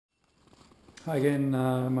Hi again,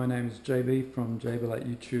 my name is JB from JB at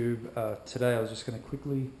YouTube. Today I was just going to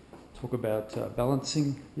quickly talk about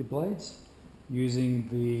balancing your blades using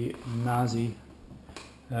the Naze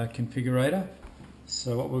configurator.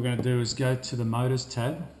 So what we're going to do is go to the motors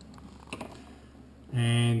tab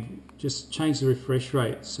and just change the refresh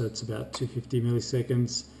rate, so it's about 250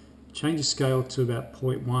 milliseconds. Change the scale to about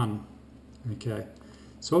 0.1. Okay,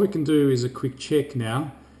 so what we can do is a quick check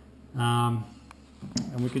now.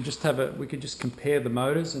 And we could just compare the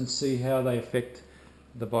motors and see how they affect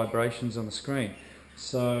the vibrations on the screen.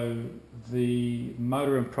 So the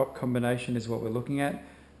motor and prop combination is what we're looking at.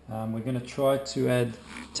 We're going to try to add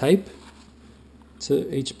tape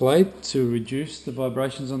to each blade to reduce the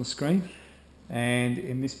vibrations on the screen. And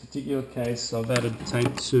in this particular case, I've added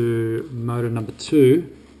tape to motor number 2.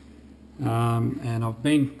 And I've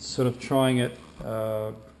been sort of trying it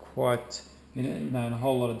quite in a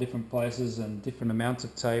whole lot of different places and different amounts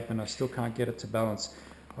of tape, and I still can't get it to balance.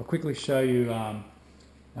 I'll quickly show you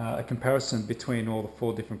a comparison between all the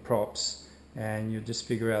 4 different props, and you'll just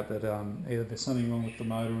figure out that either there's something wrong with the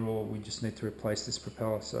motor or we just need to replace this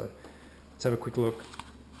propeller. So let's have a quick look.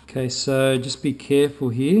 Okay, so just be careful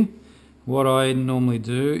here. What I normally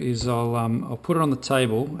do is I'll put it on the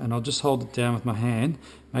table and I'll just hold it down with my hand,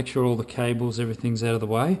 make sure all the cables, everything's out of the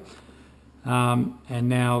way. And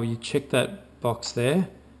now you check that box there.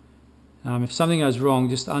 If something goes wrong,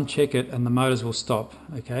 just uncheck it and the motors will stop.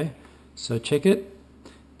 Okay, so check it,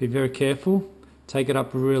 be very careful, take it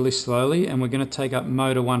up really slowly, and we're going to take up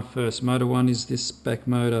motor 1 first. Motor 1 is this back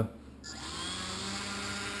motor.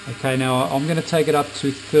 Okay, now I'm going to take it up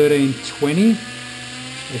to 1320.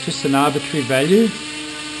 It's just an arbitrary value.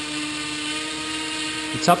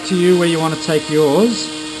 It's up to you where you want to take yours,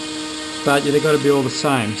 but they've got to be all the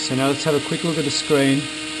same. So now let's have a quick look at the screen.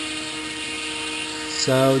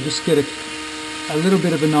 So just get a little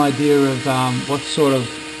bit of an idea of what sort of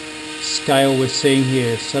scale we're seeing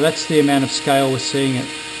here. So that's the amount of scale we're seeing at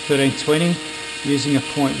 1320 using a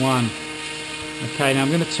 0.1. Okay, now I'm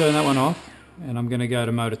going to turn that one off and I'm going to go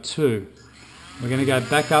to motor 2. We're going to go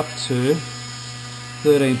back up to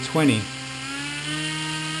 1320.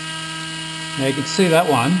 Now you can see that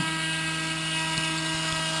one.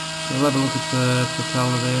 We'll have a look at the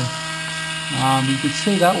propeller there. You can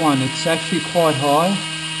see that one, it's actually quite high.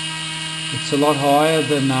 It's a lot higher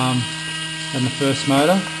than the first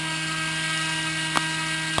motor.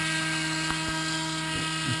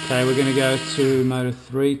 Okay, we're going to go to motor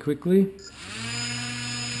 3 quickly.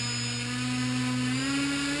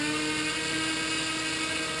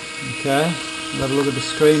 Okay, we'll have a look at the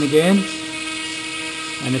screen again.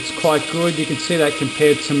 And it's quite good. You can see that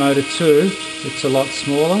compared to motor 2, it's a lot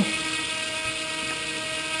smaller.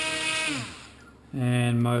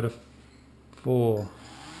 And motor 4.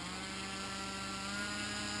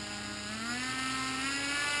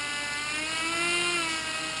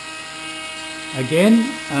 Again, you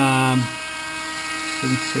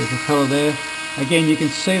can see the propeller there. Again, you can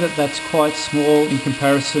see that that's quite small in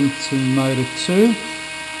comparison to motor 2.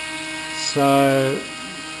 So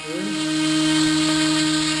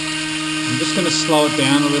I'm just going to slow it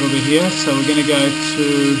down a little bit here. So we're going to go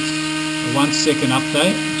to a 1 second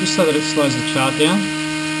update, just so that it slows the chart down.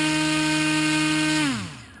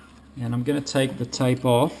 And I'm going to take the tape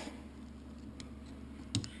off.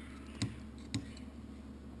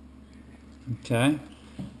 Okay,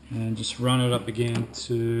 and just run it up again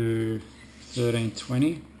to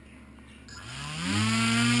 1320.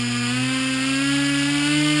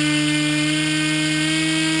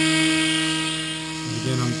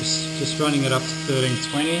 Again, I'm just running it up to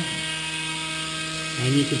 1320.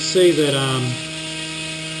 And you can see that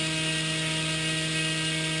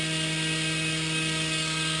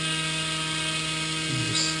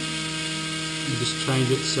just change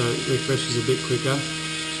it so it refreshes a bit quicker.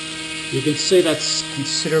 You can see that's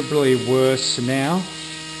considerably worse now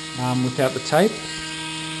without the tape.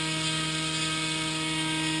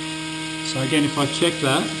 So again, if I check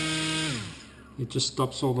that, it just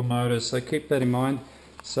stops all the motors. So keep that in mind.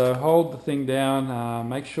 So hold the thing down,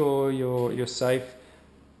 make sure you're safe.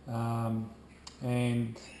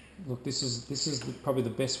 And look, this is probably the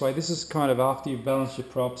best way. This is kind of after you've balanced your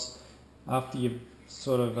props, after you've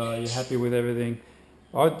sort of you're happy with everything.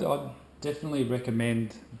 I'd definitely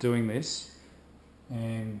recommend doing this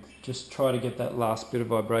and just try to get that last bit of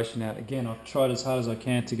vibration out. Again, I've tried as hard as I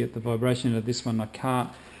can to get the vibration out of this one. I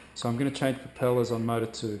can't, so I'm going to change propellers on motor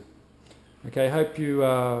 2. Okay, hope you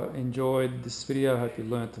enjoyed this video. Hope you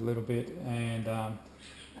learnt a little bit, and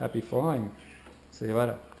happy flying. See you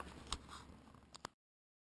later.